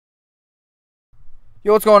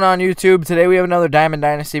Yo, what's going on YouTube? Today we have another Diamond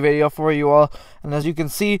Dynasty video for you all. And as you can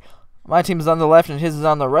see, my team is on the left and his is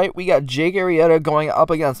on the right. We got Jake Arrieta going up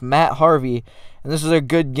against Matt Harvey. And this is a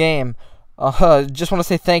good game. Just want to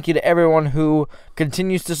say thank you to everyone who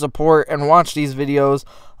continues to support and watch these videos.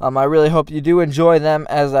 I really hope you do enjoy them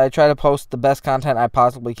as I try to post the best content I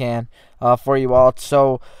possibly can for you all.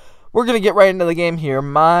 So we're going to get right into the game here.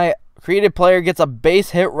 My created player gets a base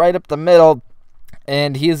hit right up the middle,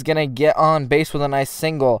 and he's going to get on base with a nice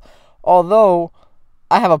single. Although,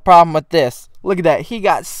 I have a problem with this. Look at that. He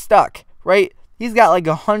got stuck, right? He's got like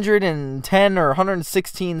 110 or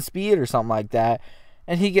 116 speed or something like that,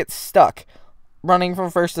 and he gets stuck running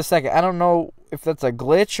from first to second. I don't know if that's a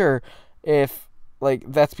glitch or if like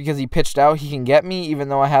that's because he pitched out. He can get me even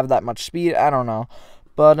though I have that much speed. I don't know.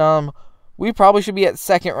 But we probably should be at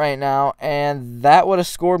second right now, and that would have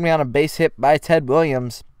scored me on a base hit by Ted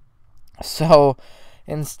Williams. So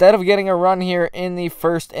instead of getting a run here in the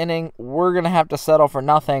first inning, we're going to have to settle for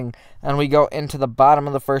nothing, and we go into the bottom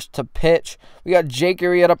of the first to pitch. We got Jake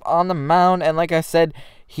Arrieta up on the mound, and like I said,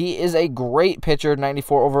 he is a great pitcher,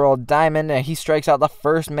 94 overall diamond, and he strikes out the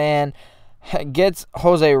first man, gets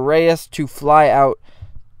Jose Reyes to fly out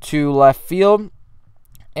to left field,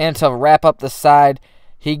 and to wrap up the side,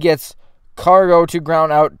 he gets Cargo to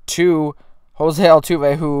ground out to Jose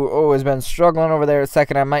Altuve, who has been struggling over there at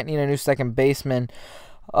second. I might need a new second baseman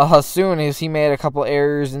soon, as he made a couple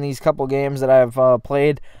errors in these couple games that I've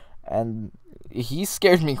played, and he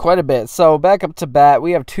scared me quite a bit. So back up to bat,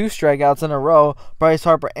 we have 2 strikeouts in a row, Bryce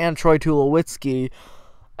Harper and Troy Tulowitzki.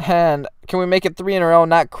 And can we make it 3 in a row?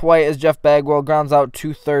 Not quite, as Jeff Bagwell grounds out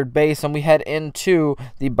to third base, and we head into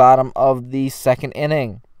the bottom of the second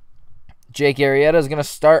inning. Jake Arrieta is going to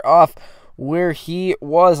start off where he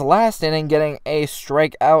was last inning, getting a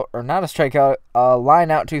strikeout, or not a strikeout, a line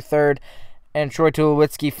out to third, and Troy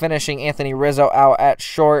Tulowitzki finishing Anthony Rizzo out at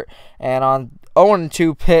short. And on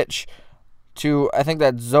 0-2 pitch to, I think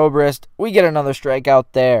that's Zobrist, we get another strikeout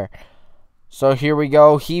there. So here we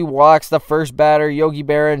go. He walks the first batter, Yogi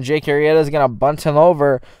Berra, and Jake Arrieta is going to bunt him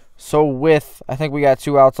over. So with, I think we got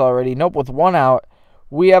 2 outs already. Nope, with 1 out,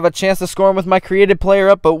 we have a chance to score him with my created player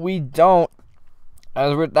up, but we don't.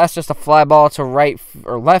 That's just a fly ball to right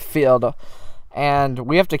or left field, and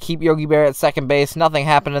we have to keep Yogi Berra at second base. Nothing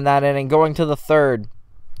happened in that inning. Going to the third,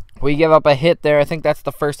 we give up a hit there. I think that's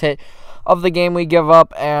the first hit of the game we give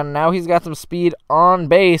up, and now he's got some speed on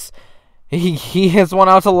base. He hits one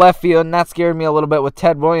out to left field, and that scared me a little bit with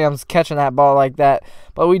Ted Williams catching that ball like that,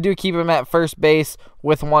 but we do keep him at first base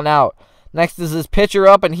with 1 out. Next is his pitcher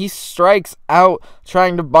up, and he strikes out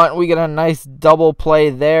trying to bunt. We get a nice double play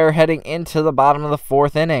there heading into the bottom of the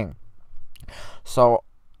 4th inning. So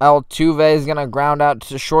Altuve is going to ground out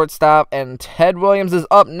to shortstop, and Ted Williams is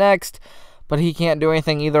up next, but he can't do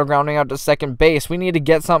anything either, grounding out to second base. We need to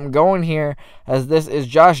get something going here, as this is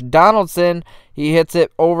Josh Donaldson. He hits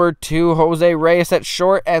it over to Jose Reyes at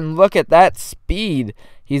short, and look at that speed.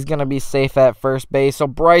 He's going to be safe at first base. So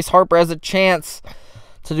Bryce Harper has a chance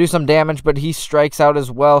to do some damage, but he strikes out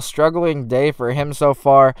as well. Struggling day for him so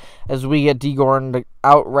far, as we get Degorn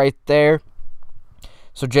out right there.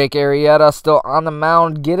 So Jake Arrieta still on the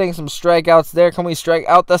mound, getting some strikeouts there. Can we strike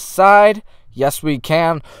out the side? Yes, we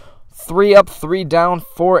can. 3 up, 3 down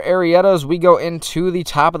for Arrieta as we go into the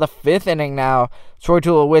top of the 5th inning now. Troy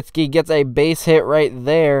Tulowitzki gets a base hit right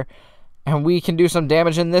there, and we can do some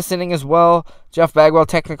damage in this inning as well. Jeff Bagwell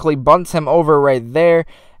technically bunts him over right there,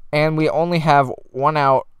 and we only have 1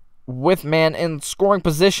 out with man in scoring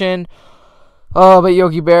position. Oh, but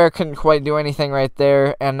Yogi Berra couldn't quite do anything right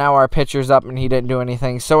there, and now our pitcher's up and he didn't do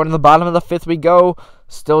anything. So in the bottom of the 5th we go.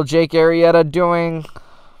 Still Jake Arrieta doing,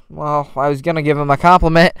 well, I was going to give him a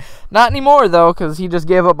compliment. Not anymore, though, because he just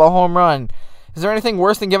gave up a home run. Is there anything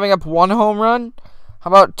worse than giving up 1 home run? How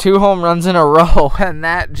about 2 home runs in a row? And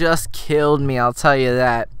that just killed me, I'll tell you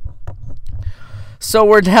that. So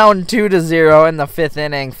we're down 2-0 in the 5th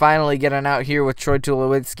inning. Finally getting out here with Troy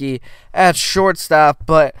Tulowitzki at shortstop.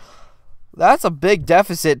 But that's a big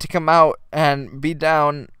deficit to come out and be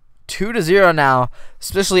down 2-0 now,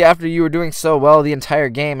 especially after you were doing so well the entire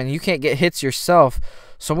game, and you can't get hits yourself.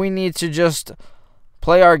 So we need to just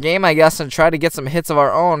play our game, I guess, and try to get some hits of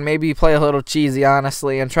our own. Maybe play a little cheesy,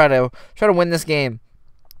 honestly, and try to win this game.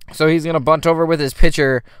 So he's going to bunt over with his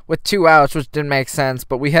pitcher with 2 outs, which didn't make sense.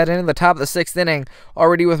 But we head into the top of the 6th inning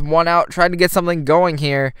already with 1 out, trying to get something going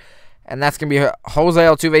here. And that's going to be Jose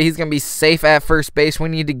Altuve. He's going to be safe at first base. We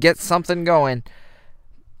need to get something going.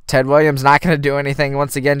 Ted Williams not going to do anything.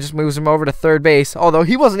 Once again, just moves him over to third base. Although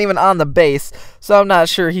he wasn't even on the base, so I'm not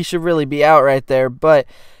sure he should really be out right there. But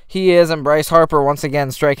he is, and Bryce Harper once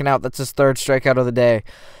again striking out. That's his 3rd strikeout of the day.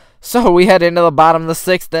 So we head into the bottom of the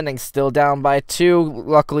 6th inning, still down by 2.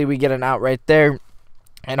 Luckily, we get an out right there.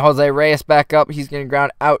 And Jose Reyes back up. He's going to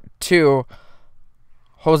ground out to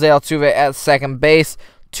Jose Altuve at second base.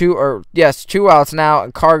 2 outs now.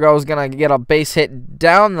 And Cargo is going to get a base hit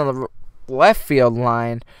down the left field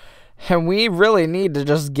line. And we really need to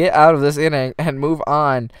just get out of this inning and move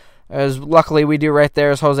on. As luckily we do right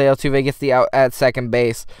there as Jose Altuve gets the out at second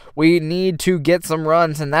base. We need to get some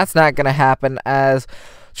runs, and that's not going to happen as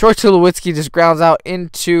Troy Tulowitzki just grounds out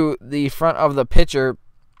into the front of the pitcher.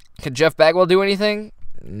 Can Jeff Bagwell do anything?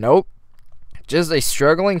 Nope. Just a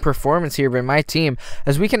struggling performance here by my team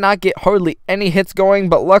as we cannot get hardly any hits going,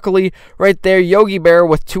 but luckily right there Yogi Berra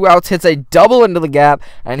with 2 outs hits a double into the gap,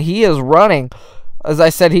 and he is running. As I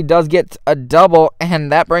said, he does get a double, and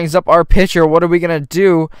that brings up our pitcher. What are we going to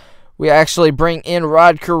do? We actually bring in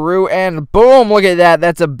Rod Carew, and boom, look at that.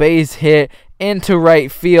 That's a base hit into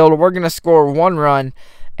right field. We're going to score 1 run,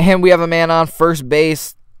 and we have a man on first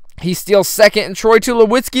base. He steals second, and Troy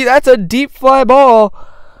Tulowitzki, that's a deep fly ball.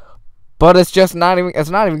 But it's not even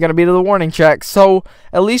going to be to the warning track. So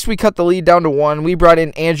at least we cut the lead down to 1. We brought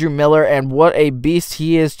in Andrew Miller, and what a beast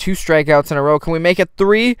he is. 2 strikeouts in a row. Can we make it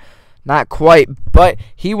 3? Not quite, but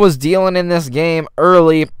he was dealing in this game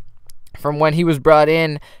early. From when he was brought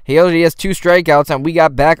in, he already has 2 strikeouts, and we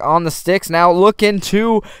got back on the sticks. Now looking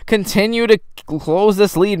to continue to close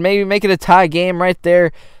this lead, maybe make it a tie game right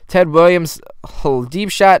there. Ted Williams, deep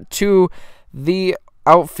shot to the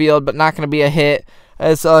outfield, but not going to be a hit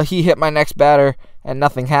as he hit my next batter, and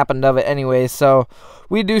nothing happened of it anyway. So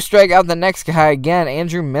we do strike out the next guy again,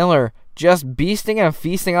 Andrew Miller, just beasting and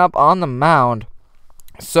feasting up on the mound.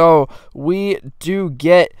 So we do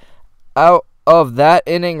get out of that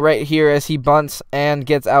inning right here as he bunts and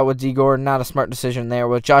gets out with D. Gordon. Not a smart decision there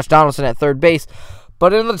with Josh Donaldson at third base.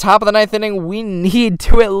 But in the top of the 9th inning, we need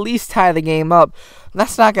to at least tie the game up.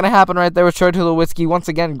 That's not going to happen right there with Troy Tulowitzki once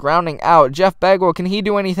again grounding out. Jeff Bagwell, can he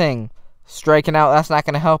do anything? Striking out, that's not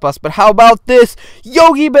going to help us. But how about this?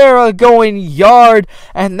 Yogi Berra going yard,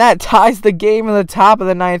 and that ties the game in the top of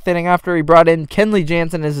the 9th inning after he brought in Kenley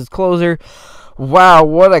Jansen as his closer. Wow,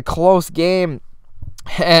 what a close game.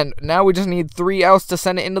 And now we just need 3 outs to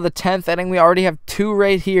send it into the 10th inning. We already have 2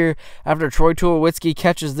 right here after Troy Tulowitzki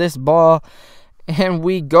catches this ball. And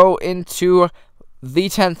we go into the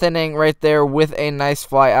 10th inning right there with a nice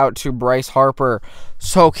fly out to Bryce Harper.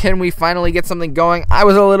 So can we finally get something going? I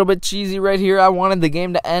was a little bit cheesy right here. I wanted the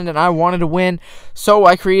game to end and I wanted to win. So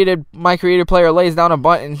my creative player lays down a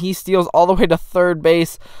bunt and he steals all the way to third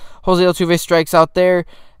base. Jose Altuve strikes out there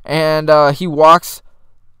and he walks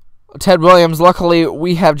Ted Williams. Luckily,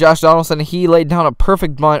 we have Josh Donaldson. He laid down a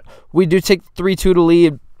perfect bunt. We do take 3-2 to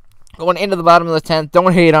lead. Going into the bottom of the 10th.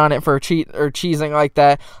 Don't hate on it for cheesing like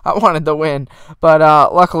that. I wanted to win. But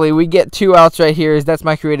luckily, we get 2 outs right here. That's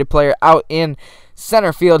my creative player out in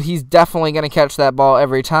center field. He's definitely going to catch that ball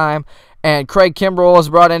every time. And Craig Kimbrell is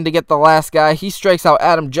brought in to get the last guy. He strikes out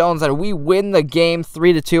Adam Jones, and we win the game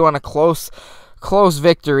 3-2 on a close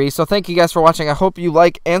victory. So thank you guys for watching. I hope you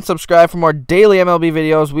like and subscribe for more daily MLB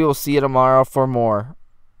videos. We will see you tomorrow for more.